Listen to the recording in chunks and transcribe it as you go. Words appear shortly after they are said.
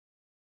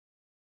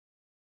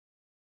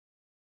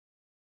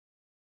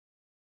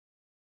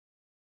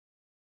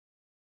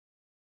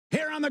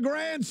there on the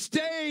grand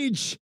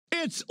stage,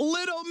 it's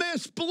Little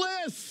Miss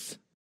Bliss.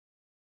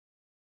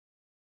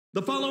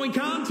 The following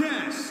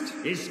contest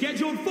is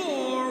scheduled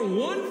for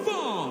one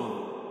fall.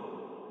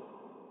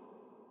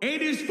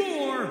 It is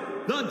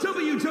for the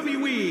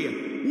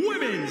WWE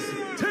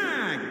Women's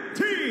Tag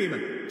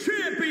Team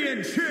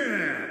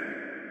Championship.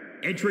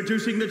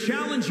 Introducing the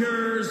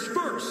challengers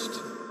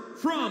first,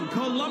 from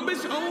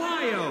Columbus,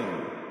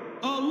 Ohio,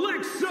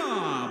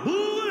 Alexa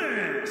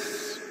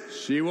Bliss.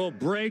 She will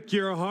break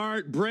your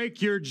heart,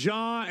 break your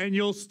jaw, and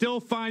you'll still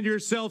find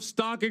yourself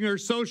stalking her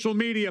social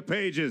media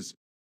pages.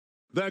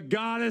 The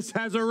goddess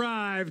has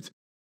arrived.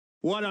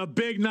 What a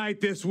big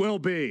night this will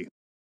be.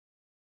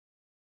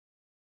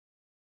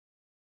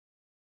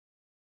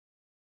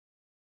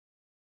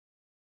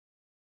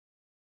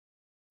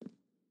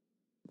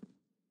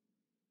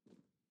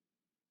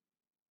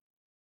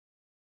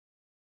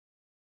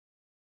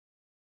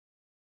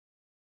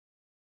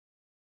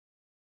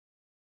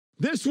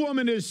 This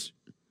woman is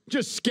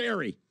just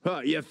scary.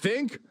 You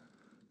think?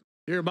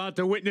 You're about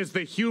to witness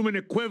the human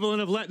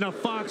equivalent of letting a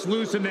fox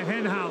loose in the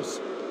hen house.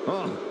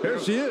 Oh, there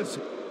she is.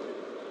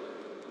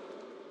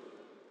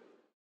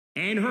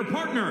 And her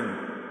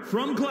partner,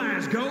 from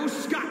Glasgow,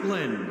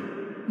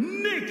 Scotland,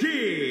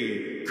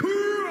 Nikki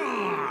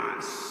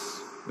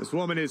Cross. This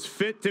woman is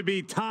fit to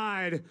be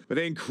tied, but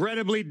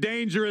incredibly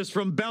dangerous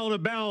from bell to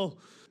bell.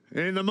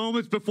 In the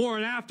moments before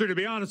and after, to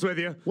be honest with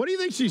you. What do you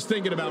think she's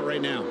thinking about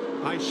right now?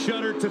 I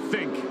shudder to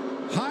think.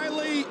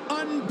 Highly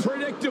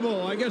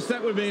unpredictable. I guess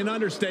that would be an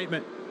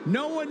understatement.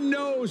 No one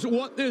knows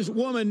what this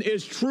woman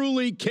is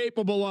truly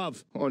capable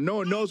of. Oh, no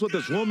one knows what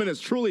this woman is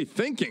truly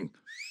thinking.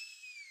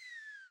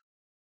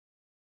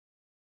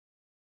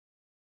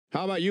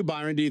 How about you,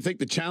 Byron? Do you think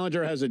the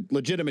challenger has a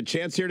legitimate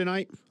chance here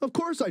tonight? Of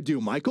course I do,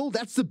 Michael.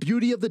 That's the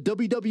beauty of the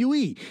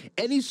WWE.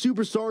 Any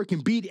superstar can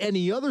beat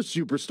any other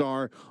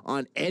superstar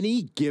on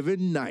any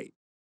given night.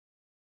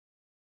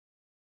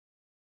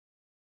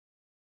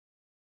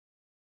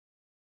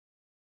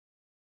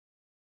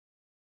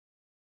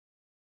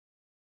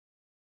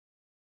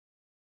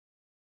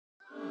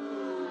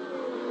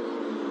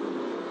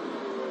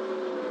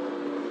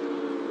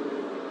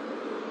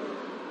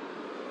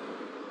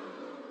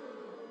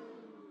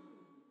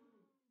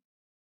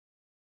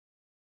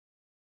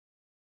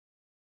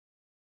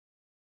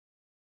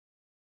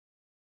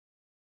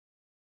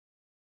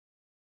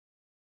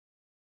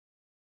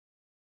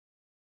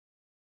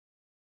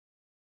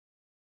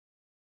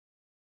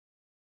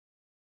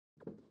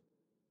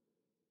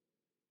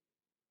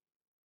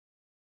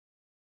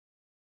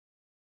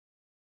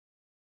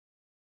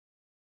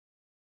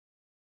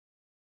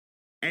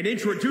 And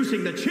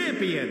introducing the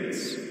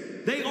champions,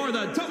 they are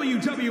the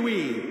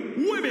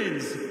WWE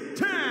Women's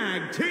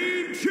Tag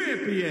Team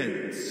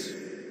Champions,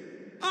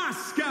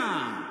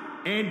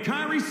 Asuka and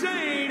Kairi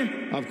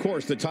Sane. Of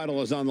course, the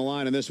title is on the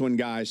line in this one,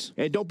 guys.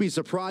 And don't be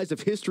surprised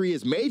if history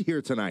is made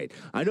here tonight.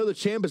 I know the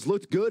champ has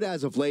looked good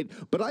as of late,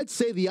 but I'd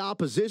say the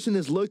opposition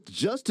has looked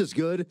just as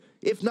good,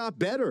 if not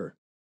better.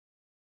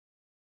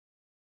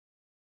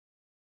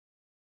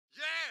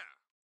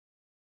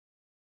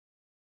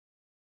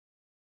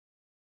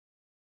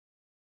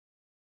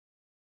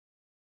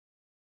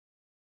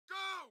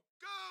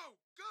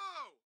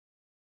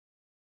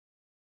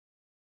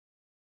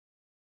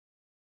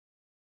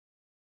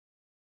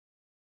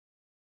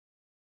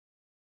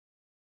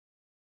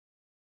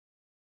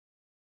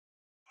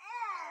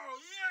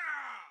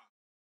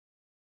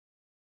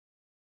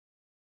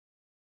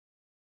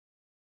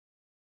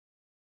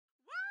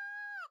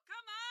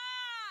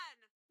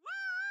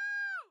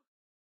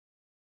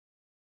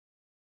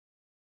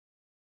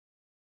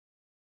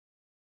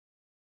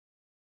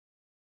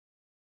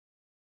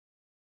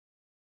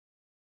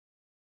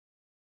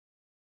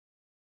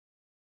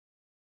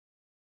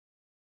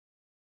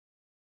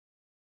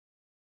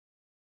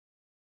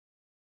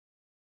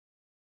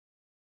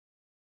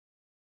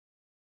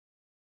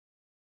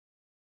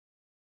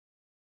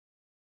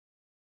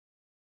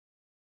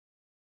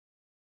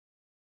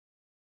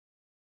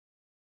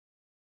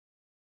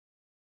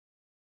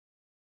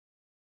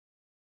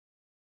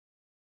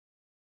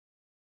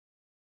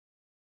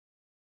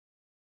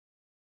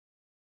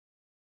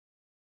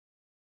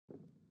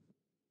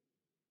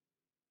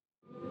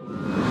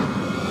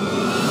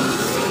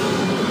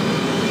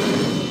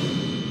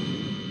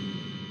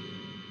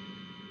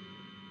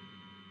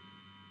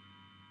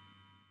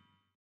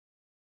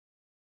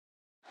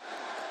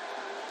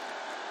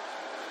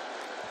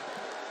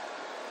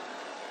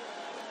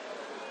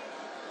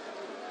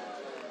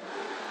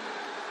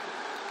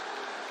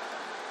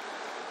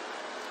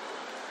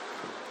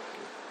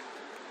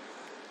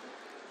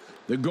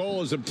 The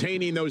goal is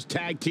obtaining those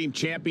tag team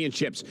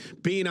championships.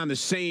 Being on the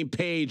same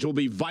page will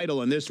be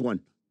vital in this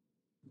one.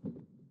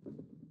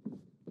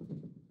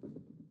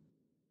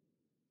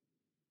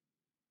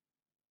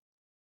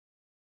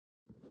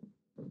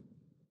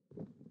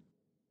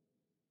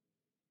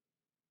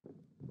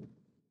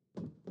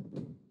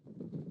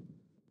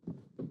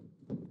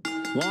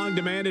 Long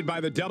demanded by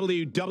the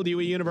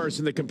WWE Universe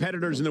and the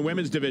competitors in the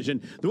women's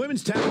division, the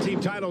women's tag team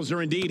titles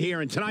are indeed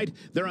here, and tonight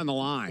they're on the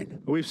line.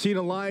 We've seen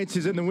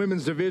alliances in the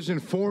women's division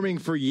forming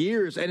for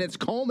years, and it's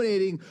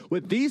culminating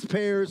with these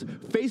pairs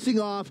facing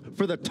off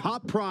for the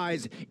top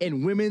prize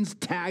in women's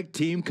tag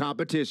team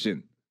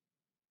competition.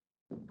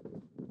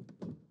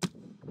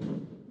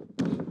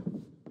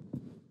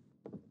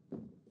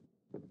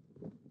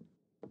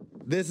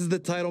 This is the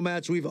title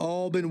match we've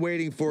all been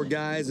waiting for,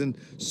 guys, and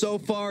so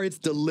far it's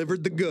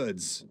delivered the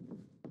goods.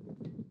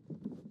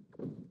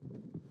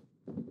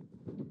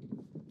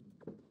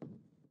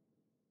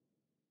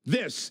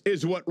 This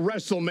is what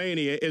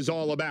WrestleMania is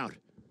all about.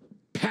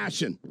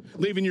 Passion,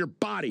 leaving your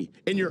body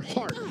and your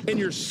heart and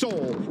your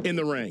soul in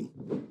the ring.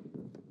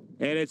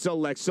 And it's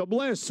Alexa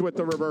Bliss with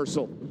the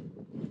reversal.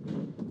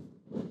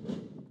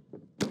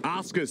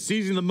 Asuka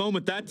seizing the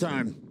moment that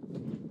time.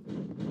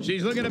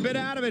 She's looking a bit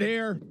out of it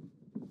here.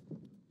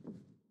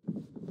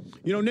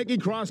 You know, Nikki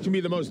Cross can be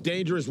the most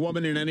dangerous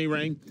woman in any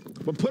ring,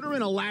 but put her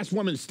in a last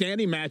woman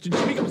standing match and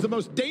she becomes the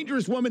most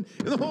dangerous woman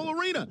in the whole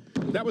arena.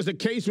 That was the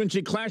case when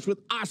she clashed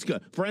with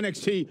Asuka for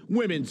NXT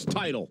Women's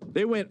title.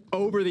 They went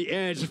over the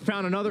edge,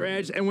 found another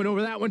edge, and went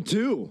over that one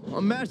too.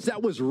 A match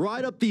that was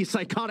right up the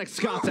psychotic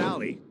Scott's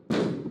alley.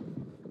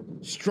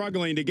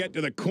 Struggling to get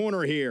to the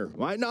corner here.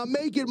 Might not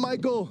make it,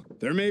 Michael.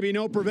 There may be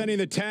no preventing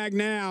the tag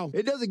now.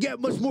 It doesn't get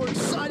much more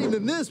exciting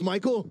than this,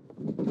 Michael.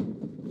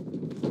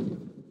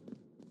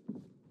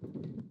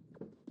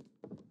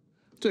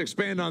 To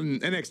expand on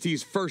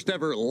NXT's first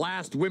ever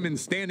last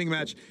women's standing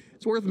match,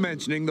 it's worth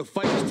mentioning the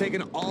fight was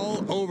taken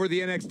all over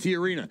the NXT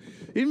arena.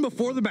 Even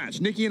before the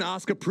match, Nikki and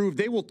Asuka proved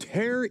they will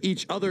tear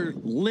each other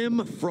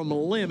limb from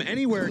limb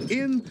anywhere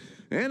in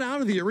and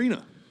out of the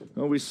arena.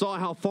 Well, we saw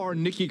how far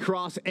Nikki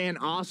Cross and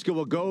Asuka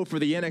will go for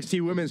the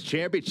NXT Women's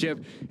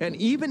Championship, and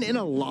even in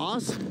a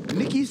loss,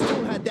 Nikki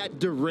still had that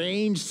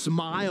deranged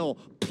smile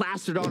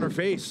plastered on her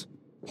face.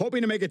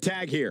 Hoping to make a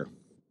tag here.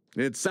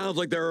 It sounds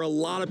like there are a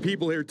lot of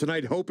people here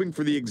tonight hoping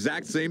for the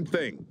exact same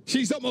thing.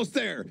 She's almost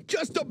there,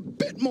 just a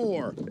bit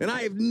more. And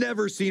I have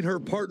never seen her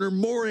partner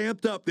more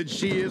amped up than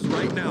she is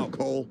right now,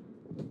 Cole.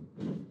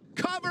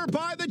 Cover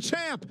by the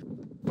champ.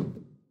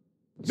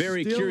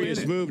 Very Still curious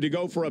in it. move to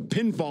go for a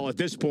pinfall at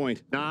this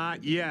point.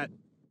 Not yet.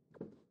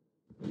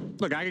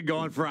 Look, I could go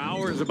on for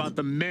hours about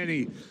the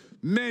many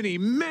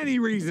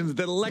reasons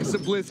that Alexa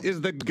Bliss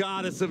is the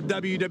goddess of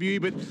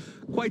WWE, but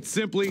quite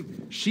simply,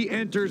 she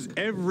enters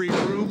every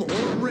room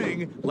or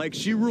ring like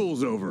she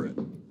rules over it.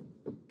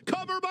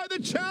 Cover by the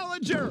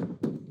challenger.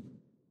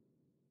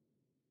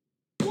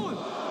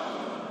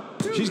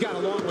 She's got a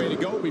long way to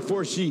go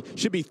before she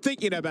should be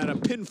thinking about a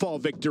pinfall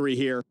victory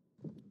here.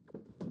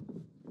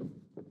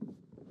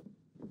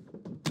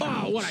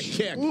 Oh, what a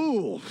kick.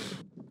 Ooh.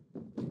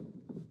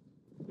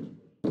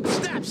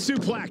 Snap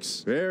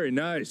suplex. Very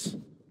nice.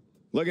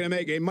 Looking to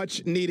make a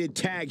much-needed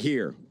tag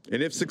here.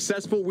 And if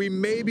successful, we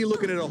may be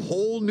looking at a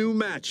whole new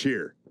match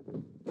here.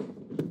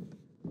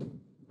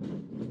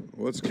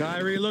 What's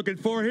Kyrie looking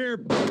for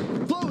here?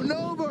 Floating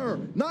over.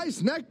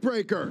 Nice neck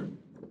breaker.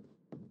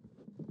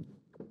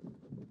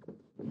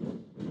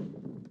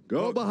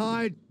 Go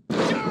behind.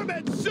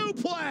 German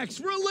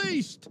suplex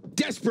released.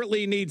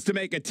 Desperately needs to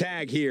make a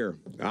tag here.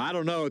 I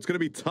don't know. It's going to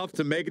be tough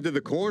to make it to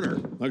the corner.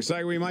 Looks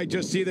like we might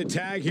just see the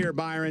tag here,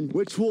 Byron.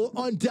 Which will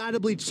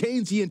undoubtedly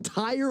change the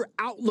entire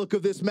outlook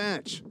of this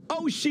match.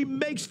 Oh, she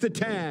makes the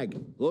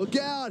tag. Look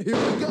out. Here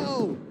we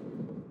go.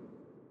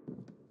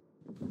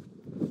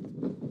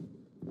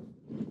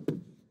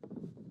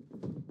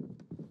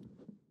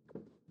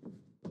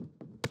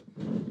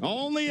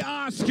 Only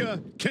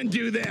Asuka can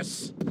do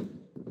this.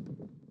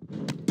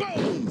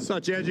 Boom!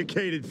 Such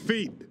educated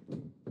feet.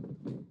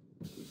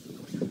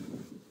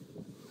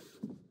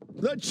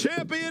 The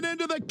champion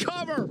into the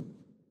cover.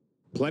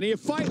 Plenty of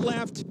fight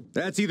left.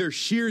 That's either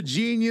sheer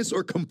genius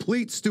or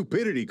complete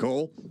stupidity,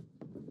 Cole.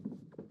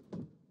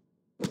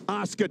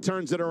 Asuka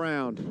turns it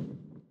around.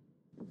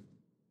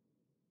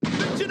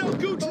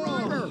 Michinoku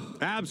driver.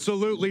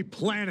 Absolutely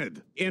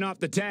planted. In off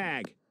the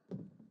tag.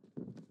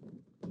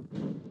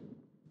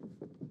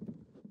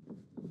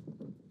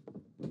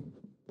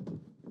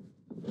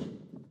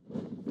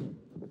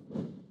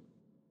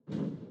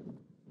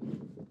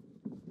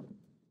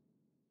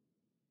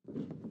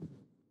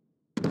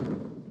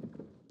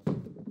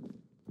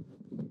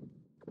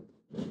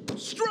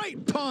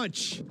 Straight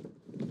punch.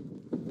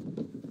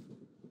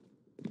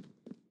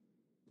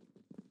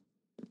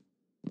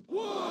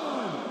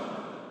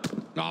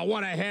 Oh,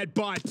 what a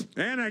headbutt.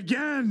 And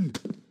again.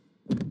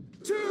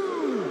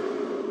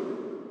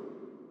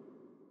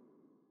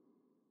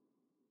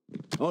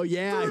 Oh,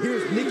 yeah.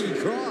 Here's Nikki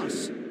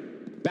Cross.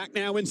 Back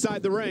now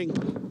inside the ring.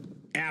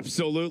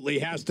 Absolutely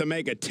has to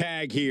make a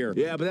tag here.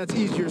 Yeah, but that's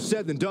easier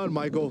said than done,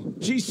 Michael.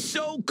 She's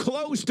so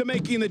close to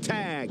making the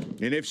tag.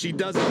 And if she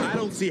doesn't, I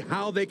don't see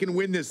how they can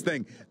win this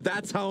thing.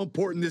 That's how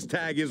important this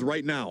tag is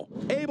right now.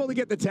 Able to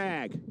get the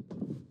tag.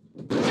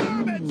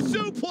 German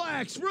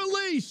suplex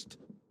released.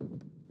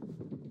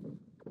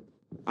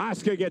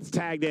 Asuka gets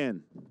tagged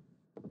in.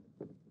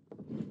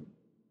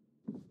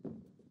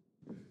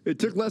 It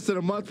took less than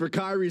a month for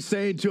Kairi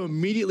Sane to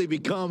immediately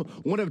become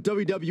one of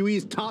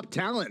WWE's top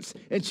talents,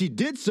 and she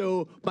did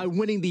so by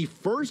winning the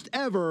first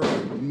ever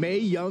Mae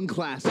Young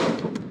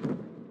Classic.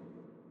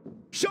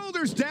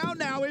 Shoulders down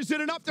now. Is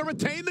it enough to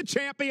retain the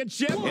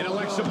championship? And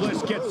Alexa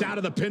Bliss gets out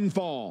of the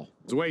pinfall.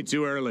 It's way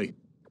too early.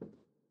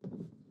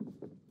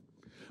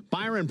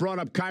 Byron brought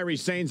up Kairi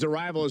Sane's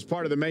arrival as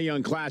part of the Mae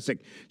Young Classic.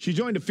 She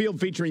joined a field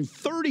featuring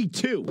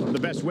 32 of the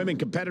best women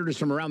competitors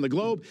from around the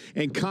globe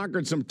and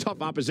conquered some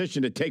tough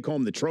opposition to take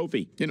home the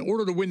trophy. In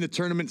order to win the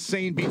tournament,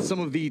 Sane beat some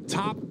of the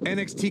top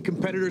NXT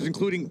competitors,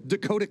 including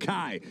Dakota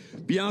Kai,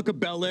 Bianca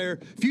Belair,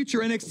 future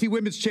NXT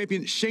Women's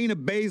Champion Shayna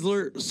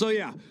Baszler. So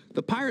yeah,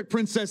 the Pirate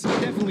Princess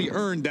definitely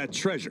earned that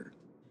treasure.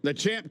 The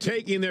champ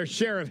taking their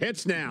share of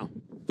hits now.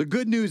 The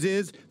good news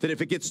is that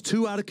if it gets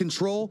too out of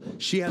control,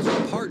 she has a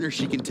partner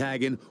she can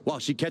tag in while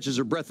she catches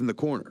her breath in the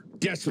corner.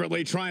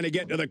 Desperately trying to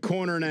get to the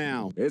corner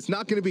now. It's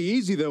not going to be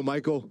easy, though,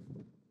 Michael.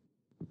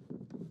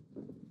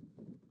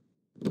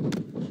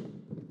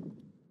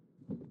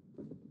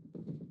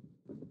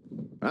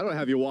 I don't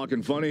have you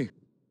walking funny.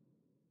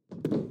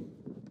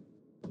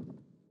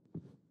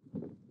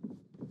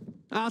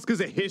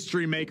 Asuka's a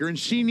history maker, and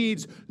she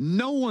needs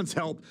no one's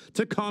help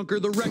to conquer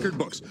the record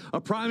books. A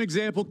prime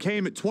example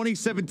came at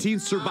 2017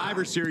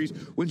 Survivor Series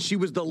when she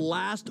was the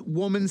last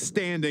woman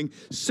standing,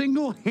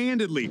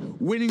 single-handedly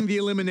winning the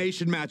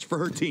elimination match for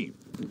her team.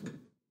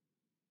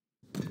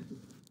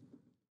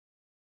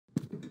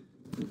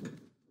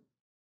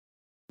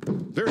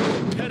 Very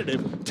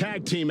competitive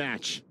tag team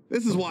match.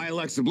 This is why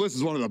Alexa Bliss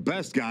is one of the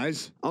best,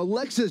 guys.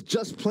 Alexa's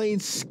just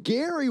plain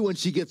scary when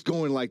she gets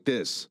going like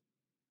this.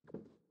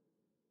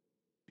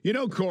 You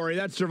know, Corey,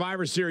 that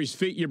Survivor Series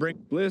feat you bring.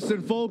 Bliss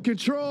in full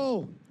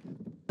control.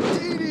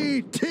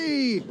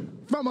 DDT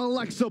from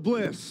Alexa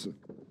Bliss.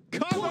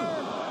 Cover!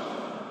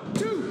 1,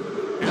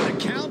 2. And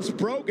the count's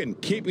broken,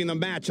 keeping the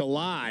match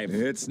alive.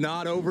 It's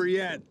not over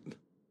yet.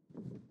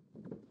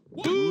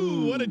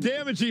 Ooh, what a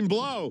damaging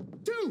blow.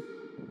 2.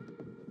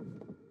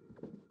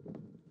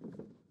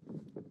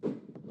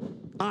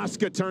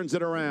 Asuka turns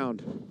it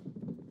around.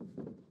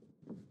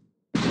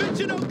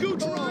 Michinoku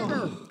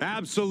driver.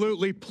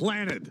 Absolutely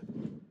planted.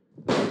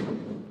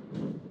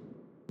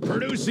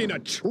 Producing a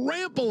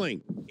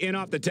trampling in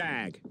off the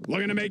tag.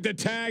 Looking to make the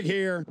tag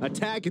here. A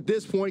tag at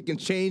this point can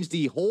change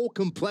the whole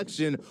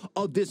complexion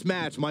of this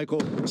match,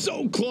 Michael.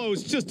 So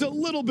close, just a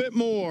little bit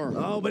more.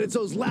 Oh, but it's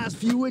those last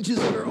few inches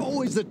that are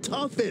always the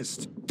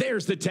toughest.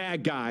 There's the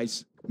tag,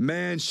 guys.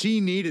 Man,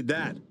 she needed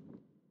that.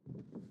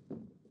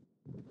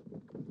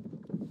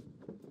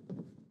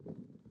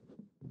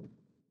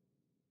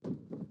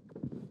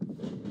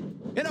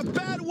 In a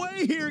bad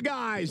way here,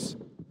 guys.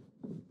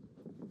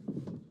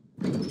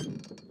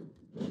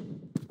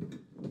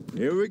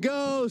 Here we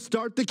go.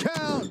 Start the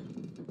count.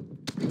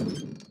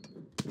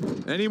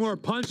 Any more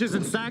punches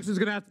and Saxon's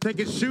gonna have to take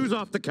his shoes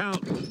off the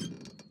count.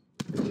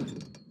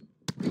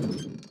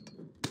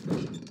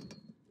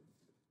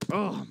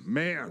 Oh,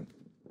 man.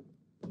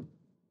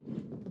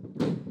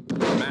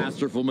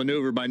 Masterful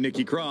maneuver by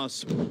Nikki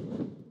Cross.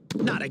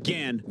 Not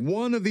again.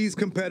 One of these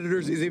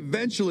competitors is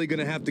eventually going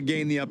to have to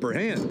gain the upper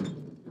hand.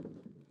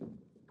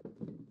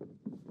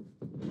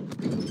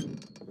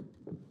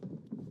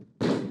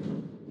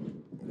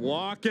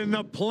 Walking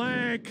the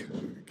plank.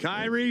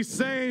 Kairi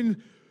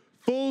Sane,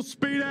 full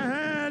speed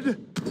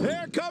ahead.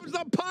 Here comes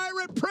the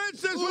Pirate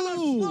Princess with a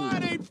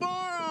sliding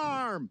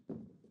forearm.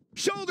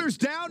 Shoulders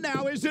down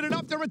now. Is it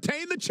enough to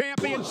retain the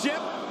championship?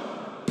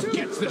 1, 2.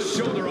 Gets the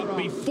shoulder up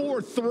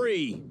before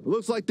 3.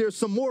 Looks like there's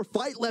some more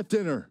fight left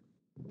in her.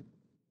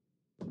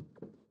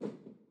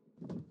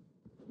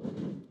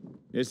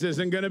 This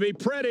isn't going to be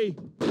pretty.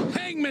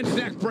 Hangman's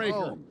neck breaker.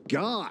 Oh,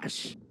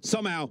 gosh.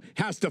 Somehow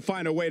has to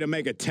find a way to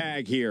make a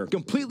tag here.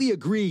 Completely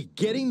agree.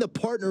 Getting the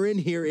partner in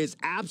here is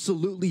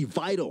absolutely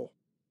vital.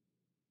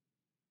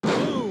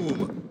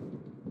 Boom.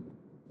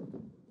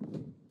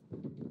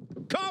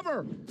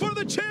 Cover for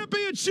the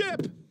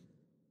championship.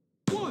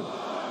 1,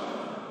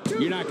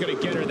 2. You're not going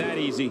to get her that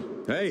easy.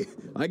 Hey,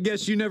 I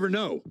guess you never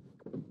know.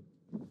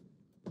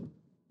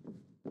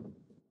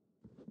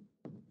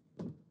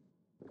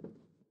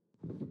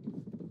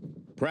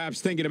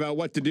 Perhaps thinking about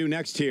what to do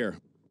next here.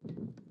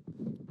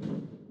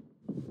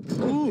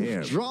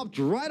 Ooh, dropped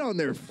right on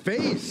their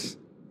face.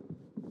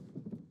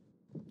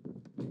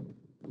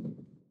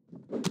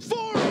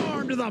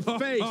 Forearm to the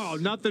face. Oh,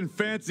 nothing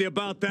fancy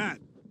about that.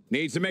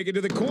 Needs to make it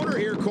to the corner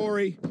here,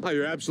 Corey. Oh,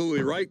 you're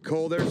absolutely right,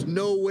 Cole. There's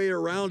no way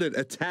around it.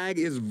 A tag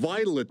is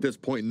vital at this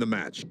point in the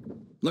match.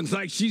 Looks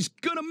like she's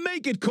gonna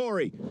make it,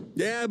 Corey.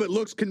 Yeah, but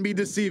looks can be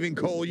deceiving,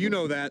 Cole. You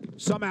know that.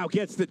 Somehow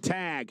gets the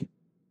tag.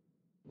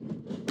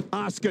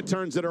 Asuka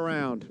turns it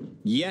around.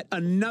 Yet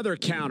another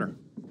counter.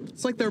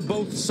 It's like they're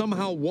both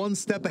somehow one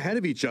step ahead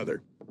of each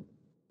other.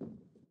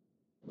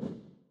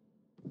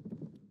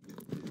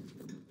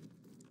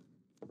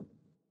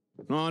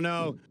 Oh,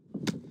 no.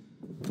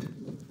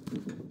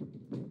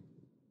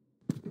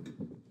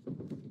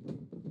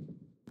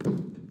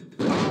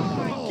 Oh,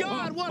 my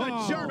God, what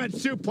a German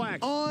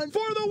suplex. On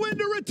for the win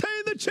to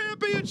retain the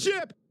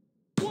championship.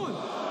 1,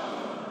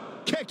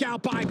 Kick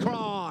out by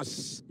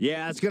Cross.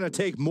 Yeah, it's going to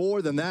take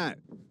more than that.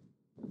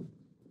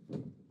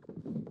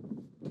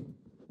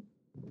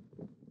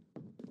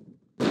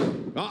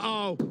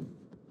 Uh-oh.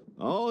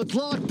 Oh, it's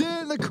locked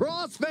in. The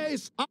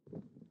crossface.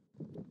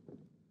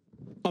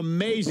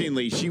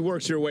 Amazingly, she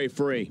works her way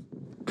free.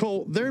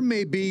 Cole, there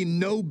may be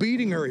no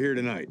beating her here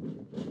tonight.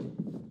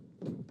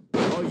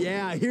 Oh,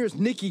 yeah, here's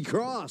Nikki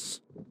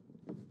Cross.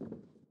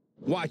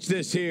 Watch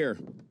this here.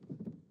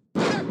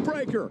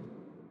 Neckbreaker.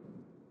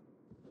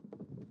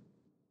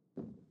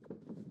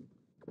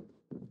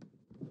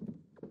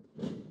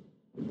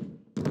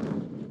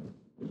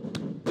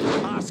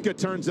 Asuka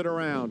turns it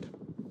around.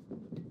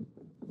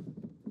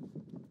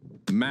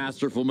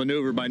 Masterful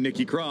maneuver by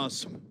Nikki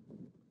Cross.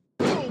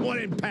 Oh, what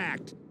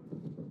impact.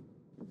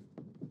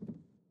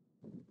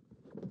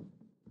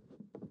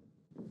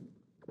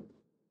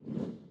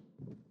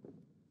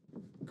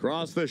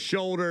 Cross the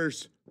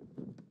shoulders.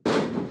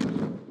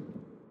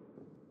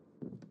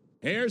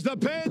 Here's the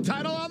pin,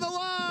 title on the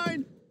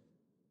line.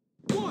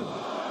 1,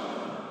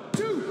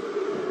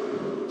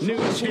 2.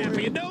 New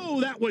champion. No,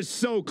 that was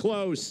so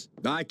close.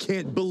 I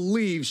can't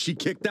believe she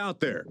kicked out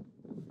there.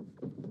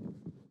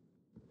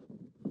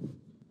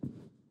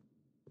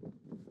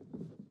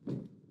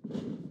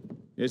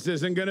 This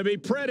isn't going to be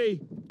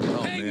pretty.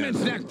 Oh,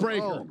 Hangman's neck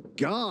breaker. Oh,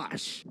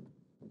 gosh.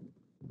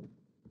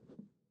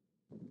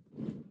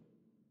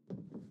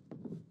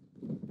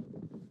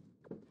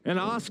 And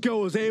Asuka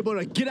was able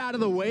to get out of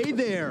the way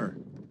there.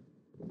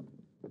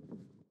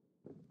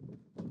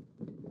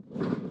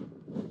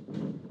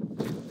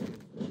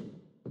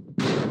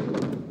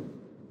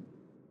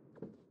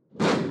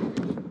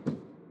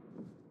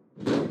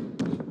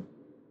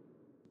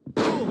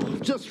 Oh,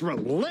 just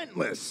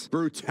relentless.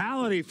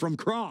 Brutality from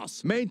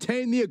Cross.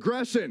 Maintain the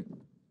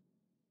aggression.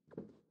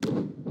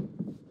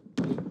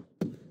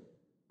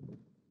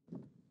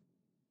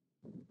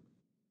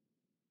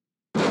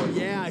 Oh,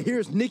 yeah,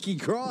 here's Nikki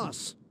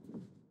Cross.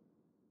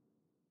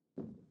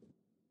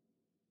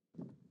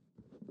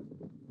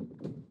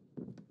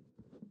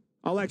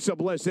 Alexa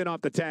Bliss in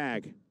off the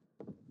tag.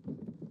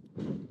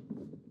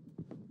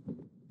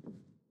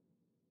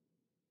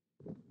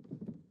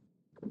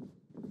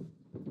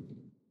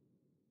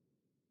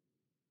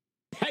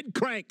 Head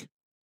crank.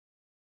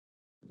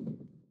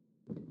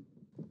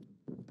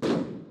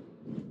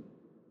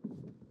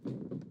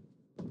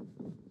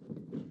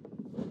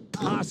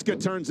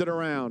 Asuka turns it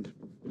around.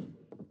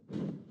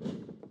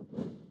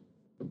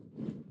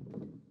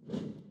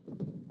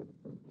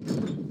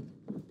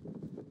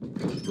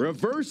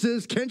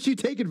 Reverses. Can she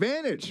take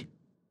advantage?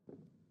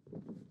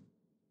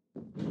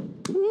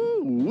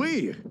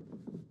 Woo-wee.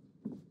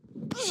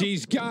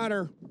 She's got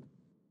her.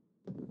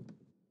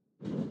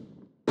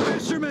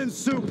 Fisherman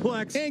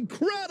suplex.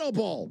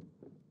 Incredible.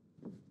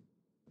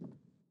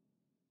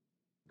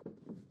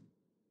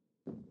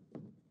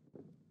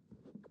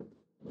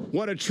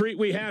 What a treat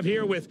we have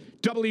here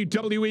with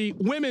WWE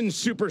women's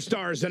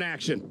superstars in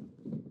action.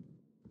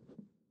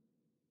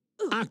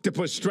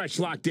 Octopus stretch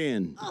locked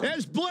in.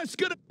 As Bliss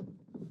gonna...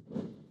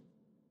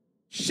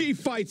 She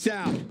fights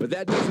out. But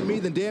that doesn't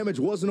mean the damage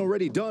wasn't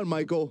already done,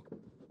 Michael.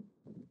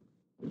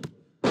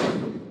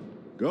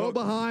 Go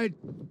behind.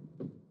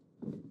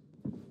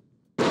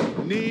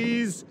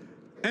 Knees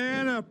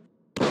and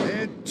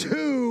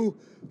two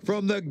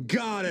from the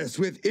goddess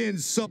with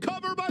insult.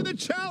 Cover by the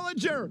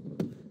challenger.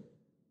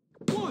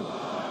 1,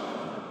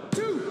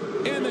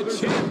 2. And the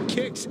champ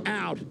kicks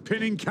out.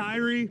 Pinning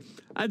Kyrie,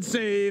 I'd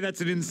say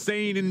that's an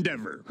insane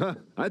endeavor. Huh,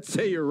 I'd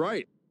say you're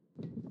right.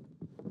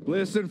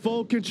 Bliss in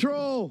full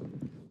control.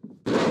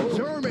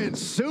 German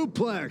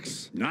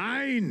suplex.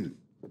 9.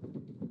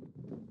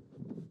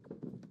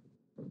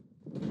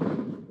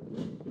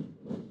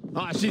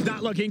 Oh, she's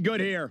not looking good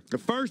here. The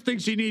first thing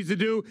she needs to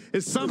do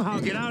is somehow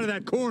get out of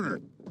that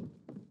corner.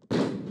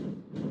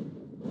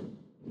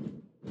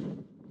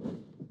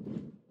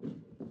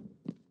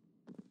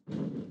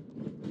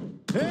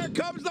 Here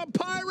comes the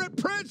Pirate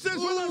Princess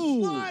with a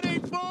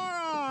sliding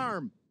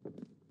forearm.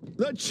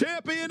 The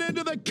champion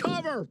into the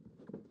cover.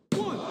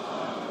 1,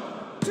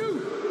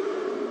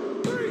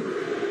 2, 3.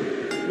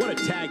 What a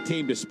tag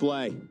team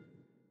display.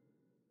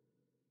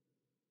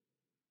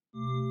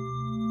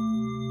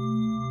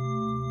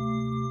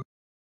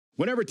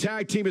 Whenever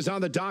tag team is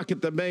on the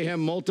docket, the mayhem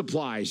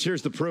multiplies.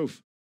 Here's the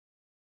proof.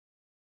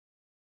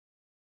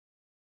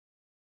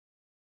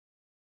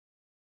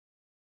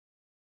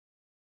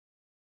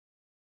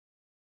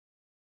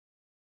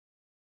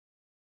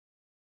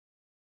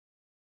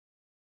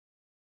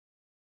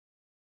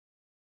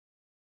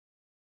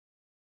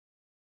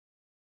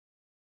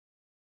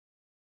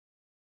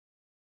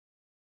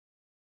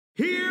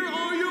 Here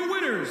are your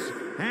winners,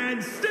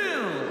 and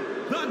still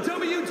the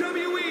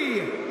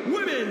WWE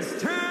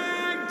Women's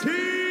Tag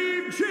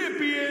Team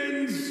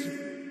Champions,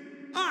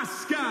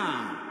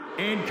 Asuka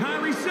and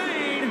Kairi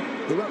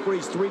Sane. The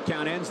referee's 3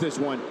 count ends this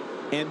one,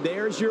 and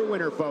there's your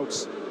winner,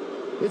 folks.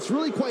 It's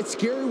really quite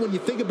scary when you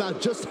think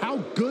about just how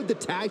good the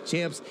tag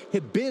champs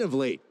have been of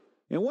late.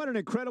 And what an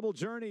incredible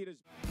journey it is.